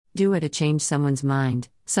Dua to change someone's mind.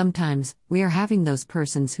 Sometimes, we are having those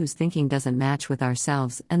persons whose thinking doesn't match with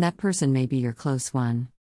ourselves, and that person may be your close one.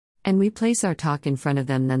 And we place our talk in front of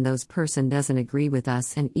them, then those person doesn't agree with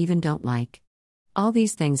us and even don't like. All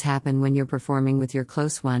these things happen when you're performing with your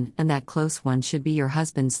close one, and that close one should be your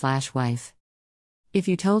husband/wife. If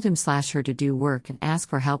you told him/her to do work and ask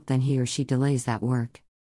for help, then he or she delays that work.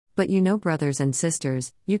 But brothers and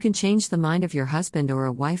sisters, you can change the mind of your husband or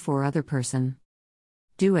a wife or other person.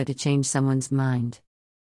 Dua to change someone's mind.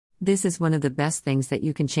 This is one of the best things that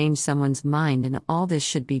you can change someone's mind, and all this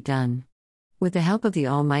should be done with the help of the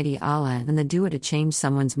Almighty Allah and the dua to change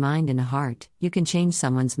someone's mind in a heart. You can change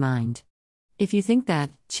someone's mind. If you think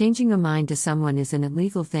that changing a mind to someone is an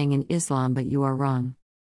illegal thing in Islam, but you are wrong.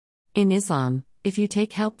 In Islam, if you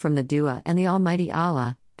take help from the dua and the Almighty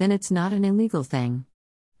Allah, then it's not an illegal thing.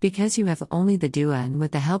 Because you have only the dua, and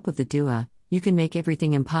with the help of the dua, you can make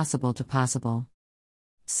everything impossible to possible.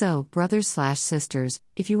 So, brothers/sisters,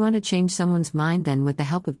 if you want to change someone's mind, then with the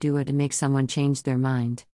help of dua to make someone change their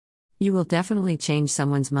mind, you will definitely change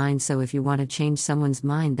someone's mind. So if you want to change someone's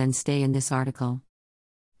mind, then stay in this article.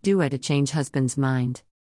 Dua to change husband's mind.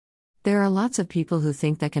 There are lots of people who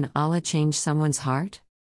think that can Allah change someone's heart?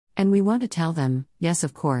 And we want to tell them, yes,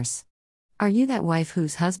 of course. Are you that wife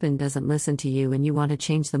whose husband doesn't listen to you and you want to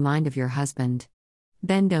change the mind of your husband?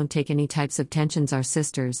 Then don't take any types of tensions, our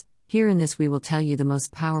sisters. Here in this we will tell you the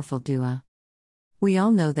most powerful dua. We all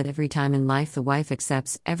know that every time in life the wife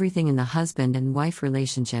accepts everything in the husband and wife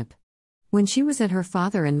relationship. When she was at her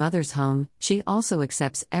father and mother's home, she also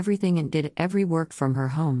accepts everything and did every work from her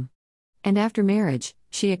home. And after marriage,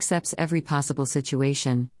 she accepts every possible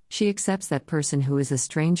situation. She accepts that person who is a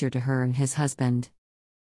stranger to her and his husband.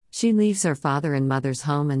 She leaves her father and mother's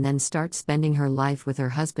home and then starts spending her life with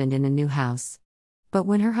her husband in a new house. But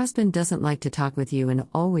when her husband doesn't like to talk with you and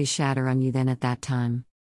always shatter on you, then at that time,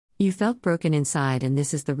 you felt broken inside, and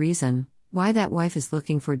this is the reason why that wife is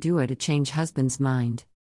looking for dua to change husband's mind.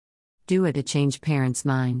 Dua to change parents'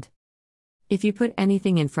 mind. If you put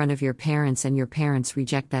anything in front of your parents and your parents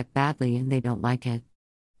reject that badly and they don't like it.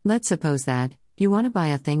 Let's suppose that you want to buy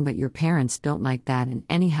a thing but your parents don't like that and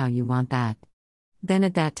anyhow you want that. Then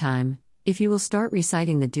at that time, if you will start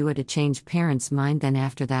reciting the dua to change parents' mind, then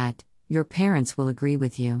after that, your parents will agree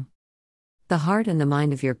with you. The heart and the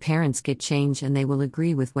mind of your parents get changed and they will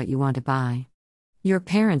agree with what you want to buy. Your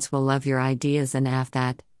parents will love your ideas, and after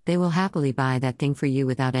that, they will happily buy that thing for you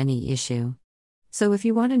without any issue. So if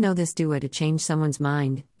you want to know this dua to change someone's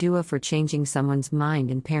mind, dua for changing someone's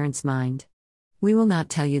mind and parents' mind, we will not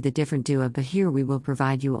tell you the different dua, but here we will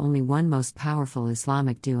provide you only one most powerful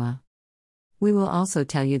Islamic dua. We will also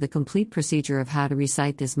tell you the complete procedure of how to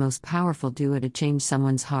recite this most powerful dua to change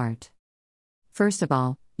someone's heart. First of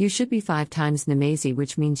all, you should be 5 times namazi,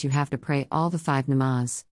 which means you have to pray all the 5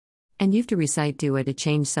 namaz. And you have to recite dua to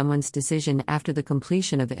change someone's decision after the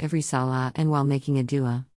completion of every salah and while making a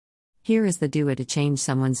dua. Here is the dua to change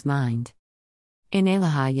someone's mind. In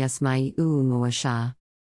ilaha yasma'i muwasha.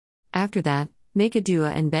 After that, make a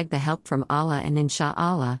dua and beg the help from Allah, and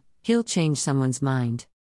insha'Allah, He'll change someone's mind.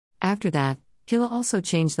 After that, He'll also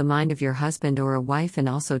change the mind of your husband or a wife and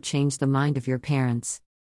also change the mind of your parents.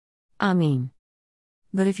 Ameen.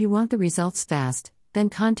 But if you want the results fast, then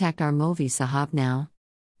contact our Molvi Sahab now.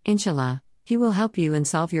 Inshallah, he will help you and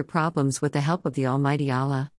solve your problems with the help of the Almighty Allah.